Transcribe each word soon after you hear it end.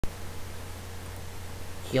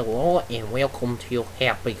Hello and welcome to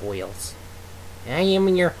Happy Wheels. I am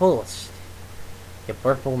your host, the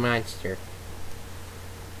Purple Monster.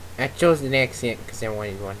 I chose an accent because I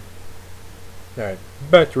wanted one. Alright,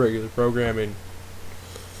 back to regular programming.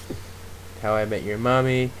 How I Met Your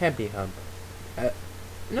Mommy, Happy Hump.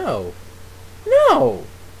 No. No!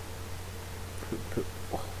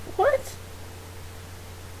 What?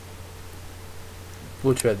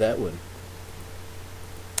 We'll try that one.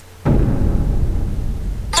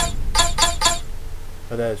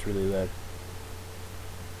 Oh, that is really loud.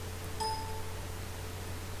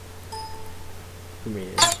 Come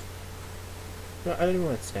here. No, I didn't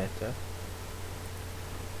want Santa.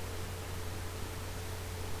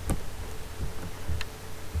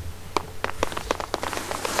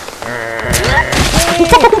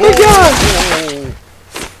 Oh my god!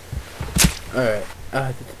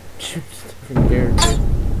 Alright, different character.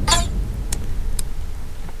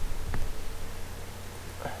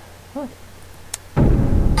 What?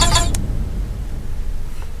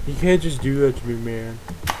 You can't just do that to me, man.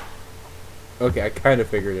 Okay, I kind of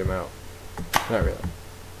figured him out. Not really.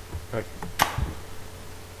 Okay.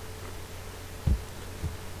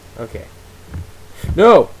 Okay.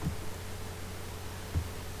 No!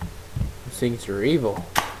 These things are evil.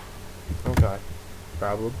 Oh god.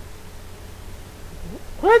 Problem.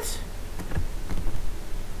 What?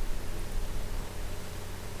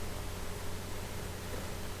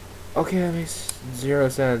 Okay, that makes zero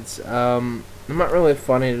sense. I'm not really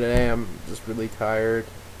funny today. I'm just really tired.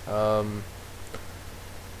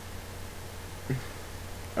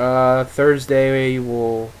 Thursday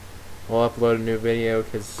we'll upload a new video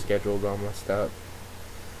because schedule's almost up.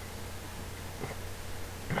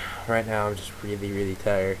 Right now I'm just really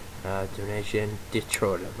tired. Donation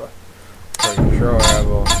detroitable.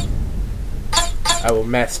 I will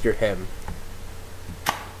master him.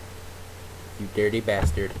 You dirty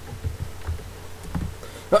bastard.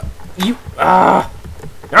 You no!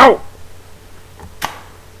 I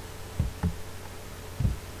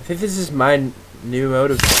think this is my new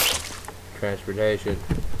mode of transportation.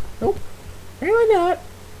 Nope. Really not.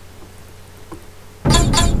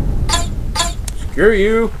 Screw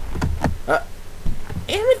you.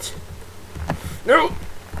 Damn it. No.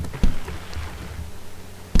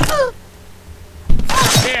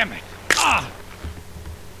 Damn it. Ah.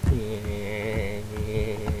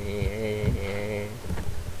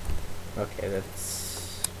 Okay,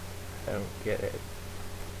 that's... I don't get it.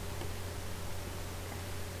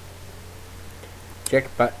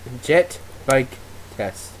 Jet bike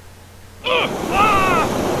test.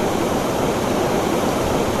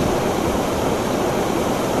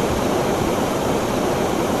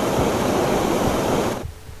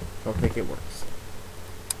 Don't think it works.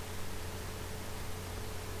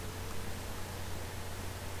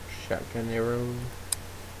 Shotgun arrow.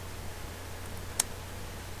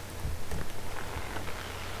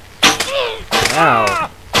 Ow!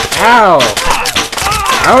 Ow!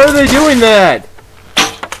 How are they doing that?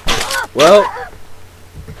 Well,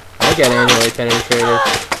 I got annually penetrated.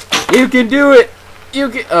 You can do it! You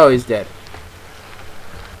can. Oh, he's dead.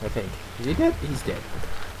 I think. Is he dead? He's dead.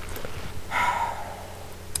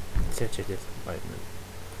 Such a disappointment.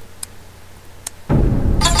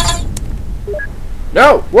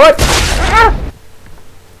 No! What? Ah!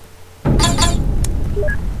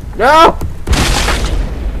 No!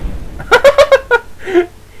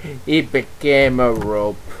 He became a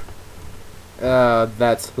rope.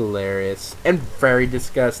 That's hilarious. And very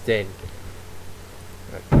disgusting.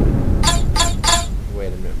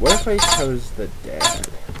 Wait a minute. What if I chose the dad?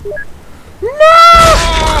 No!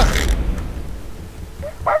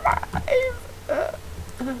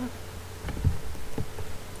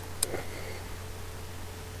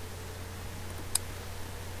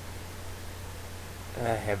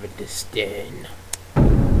 I have a disdain.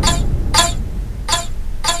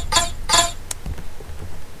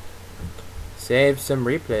 Save some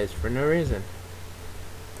replays for no reason.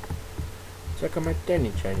 Check out my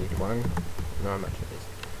tiny Chinese one. No, I'm not Chinese.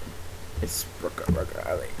 It's Ruka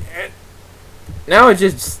Ali. Now it's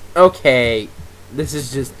just okay. This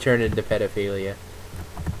is just turned into pedophilia.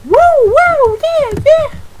 Woo, woo,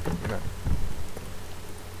 yeah. No.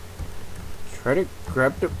 Try to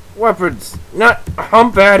grab the weapons, not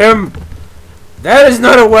hump at him. That is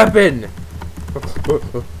not a weapon.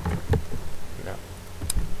 No.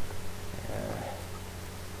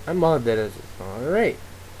 I'm all dead as it's alright.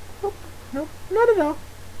 Nope, nope, not at all.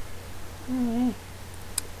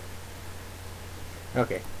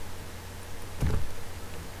 Okay.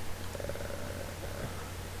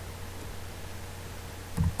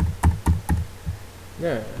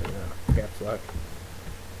 No, caps lock.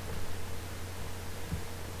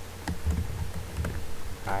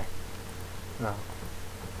 Oh.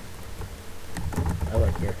 I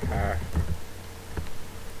like your hair.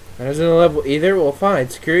 That isn't a level either? Well, fine.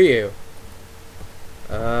 Screw you.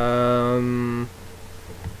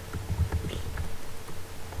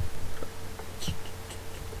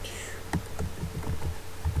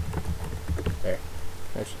 There.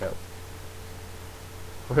 That should help.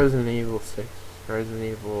 Resident Evil 6. Resident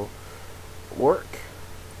Evil... work?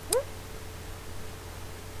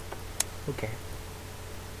 Okay.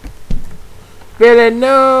 Billy,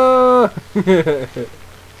 no!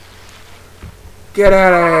 Get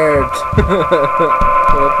out of here!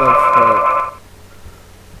 What the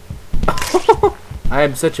fuck? I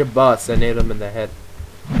am such a boss, I nailed him in the head.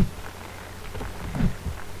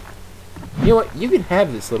 You know what? You can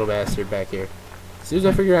have this little bastard back here. As soon as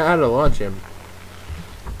I figure out how to launch him.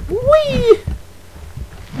 Whee!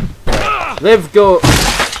 Live, go!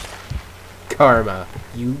 Karma,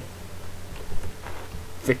 you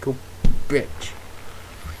fickle bitch.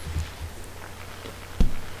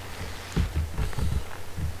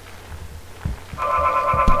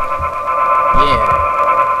 Yeah.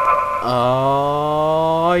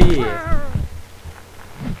 Oh yeah.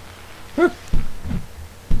 Huh.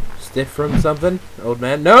 Stiff from something, old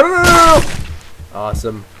man. No, no, no, no!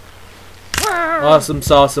 Awesome. Awesome,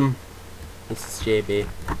 sawsome. This is JB.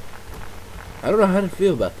 I don't know how to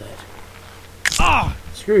feel about that.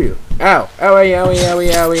 Screw you. Ow. Owie, owie,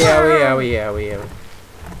 owie, owie, owie, owie, owie, owie.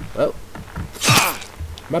 Well.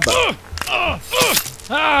 My butt.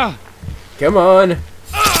 Come on.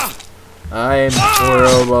 I'm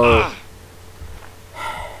horrible.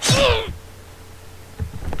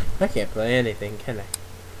 I can't play anything, can I?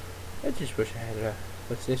 I just wish I had a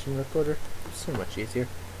PlayStation recorder. It's so much easier.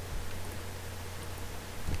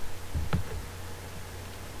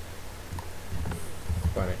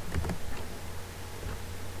 Funny.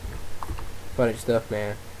 Funny stuff,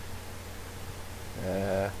 man.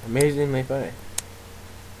 Amazingly funny.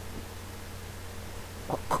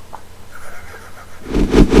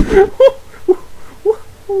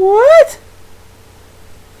 What?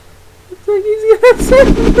 Looks like he's gonna say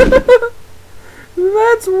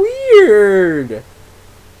that's weird.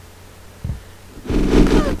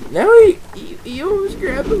 Now he almost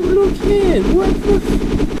grabbed a little kid. What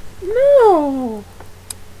the? No.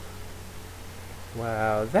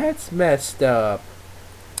 Wow, that's messed up.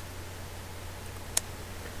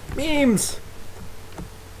 Memes!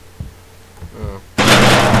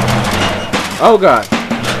 Oh god.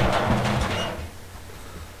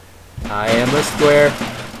 I am a square.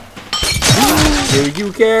 Do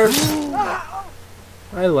you care?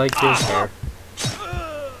 I like your hair.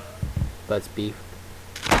 Let's be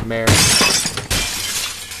fair.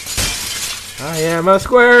 I am a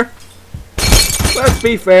square. Let's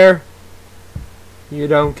be fair. You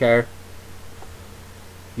don't care.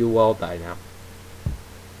 You all die now.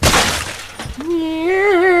 Yeah.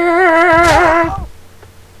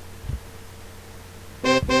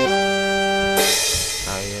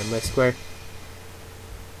 I am a square.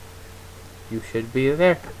 You should be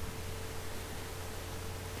there.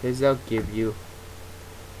 'Cause I'll give you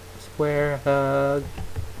a square hug.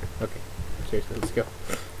 Okay, seriously, let's go.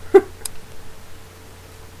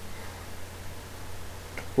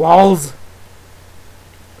 Walls!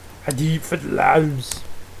 Hadith for labs.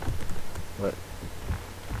 What?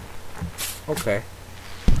 Okay.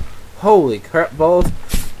 Holy crap balls.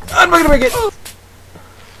 I'm not gonna make it!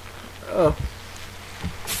 Oh.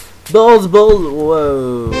 Balls, balls,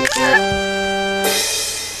 whoa.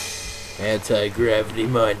 Anti-gravity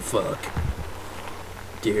mindfuck.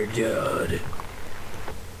 Dear God.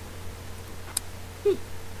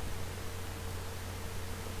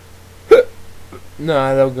 No,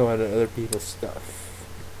 I don't go into other people's stuff.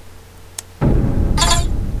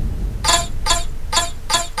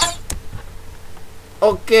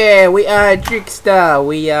 Okay, we are Trickster.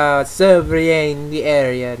 We are surveying the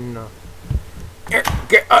area now.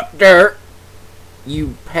 Get up there,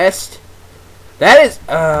 you pest. That is,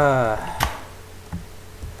 I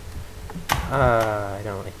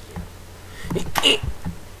don't like you.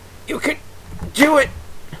 You can do it.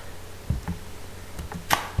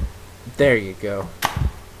 There you go.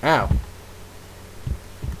 Ow.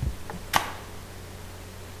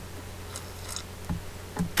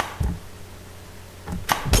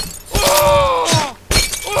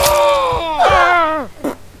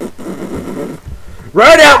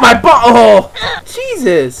 Right out my butthole!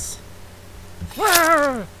 Jesus!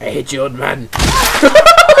 I hate you, old man. Oh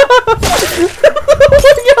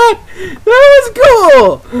my god! That was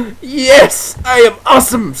cool! Yes! I am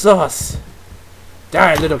awesome sauce!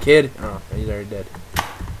 Die, little kid! Oh, he's already dead.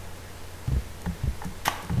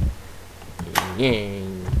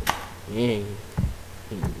 Yang.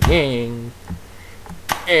 Yang.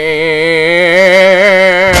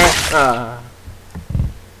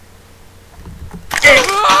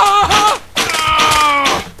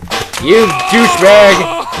 You douchebag!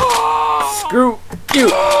 Screw you!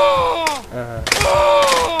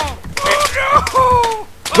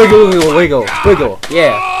 Wiggle, wiggle, wiggle, wiggle,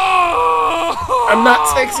 yeah. I'm not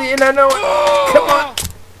sexy and I know it. Come on!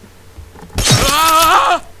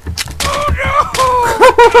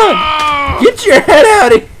 Come on! Get your head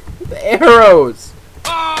out of here! The arrows!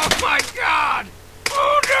 Oh my god!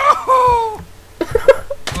 Oh no!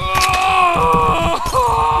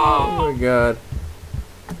 Oh my god.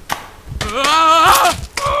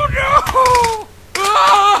 Oh no!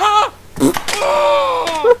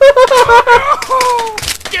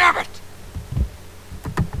 Damn it!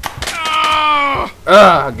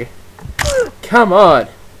 Ugh! Come on!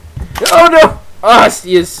 Oh no!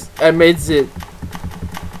 Arceus! I made it!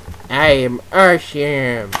 I am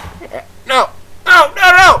Arceus! No! No!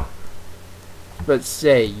 No! No! But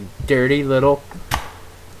say, you dirty little...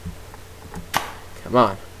 Come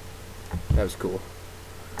on. That was cool.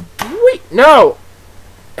 Wait! No!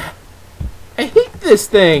 I hate this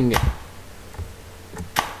thing!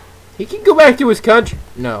 He can go back to his country.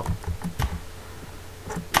 No.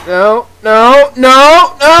 No, no,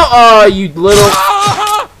 no, no! Oh, you little...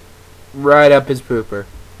 Right up his pooper.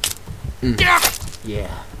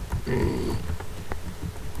 Yeah.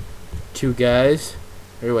 Two guys.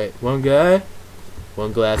 Or wait, one guy?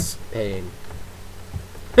 One glass pane.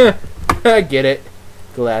 I get it.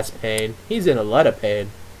 Glass pane. He's in a lot of pain.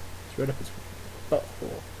 It's right up his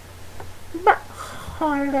butthole.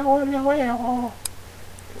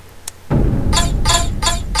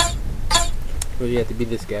 Well, you have to be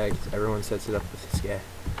this guy because everyone sets it up with this guy.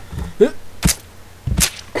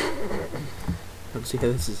 I don't see how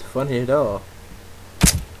this is funny at all.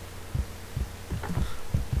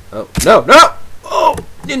 Oh, no, no! Oh,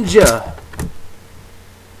 ninja!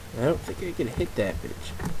 I don't think I can hit that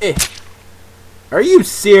bitch. Eh. Are you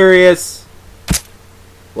serious?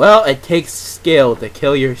 Well, it takes skill to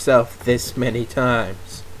kill yourself this many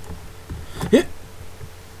times.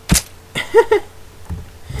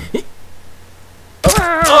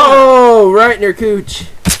 Oh, right in her cooch.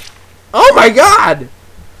 Oh my god!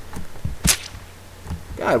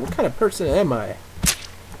 God, what kind of person am I?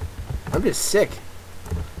 I'm just sick.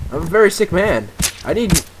 I'm a very sick man. I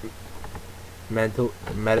need medical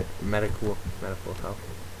help.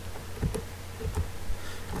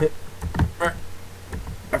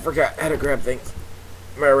 I forgot how to grab things.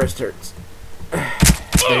 My wrist hurts.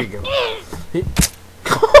 There you go.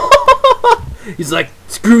 He's like,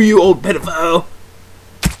 screw you, old pedophile.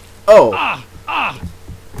 Oh.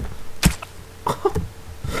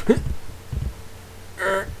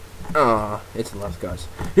 Oh, it's a lot of scars.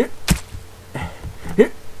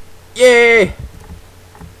 Yay! Did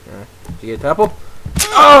you get a topple?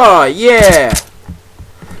 Oh, yeah!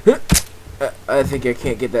 I think I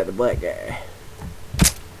can't get that to black guy.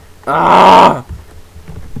 Ah!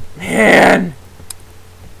 Man!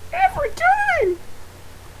 Every time!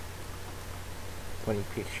 Funny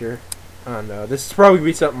picture. Oh no, this is probably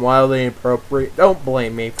be something wildly inappropriate. Don't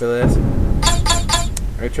blame me for this.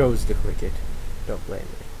 I chose to click it. Don't blame me.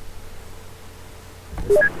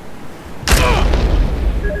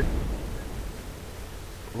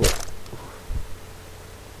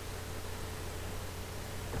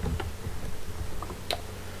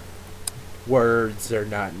 Words are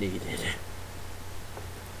not needed.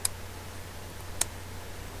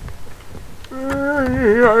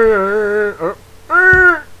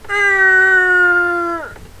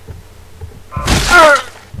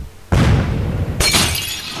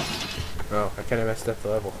 Oh, I kind of messed up the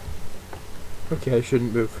level. Okay, I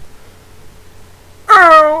shouldn't move.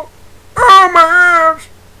 Ow! Oh, my ass!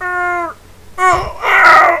 Ow!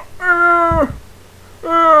 Oh, ow!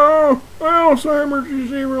 Oh, Alzheimer's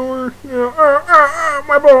is everywhere. Yeah. Oh,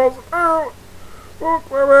 my balls. Ow! Oh,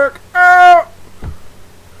 my back. Ow!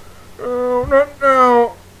 Oh, not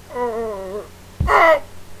now. Oh, ow!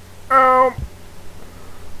 Ow!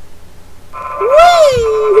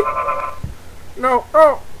 Whee! No,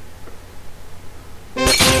 oh!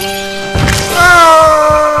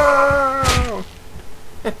 Oh!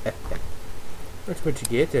 That's what you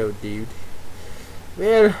get, though, dude.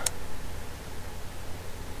 Well,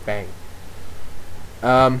 bang.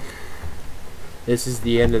 This is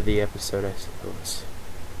the end of the episode, I suppose.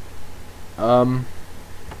 Come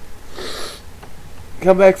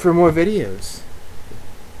back for more videos.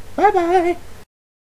 Bye-bye!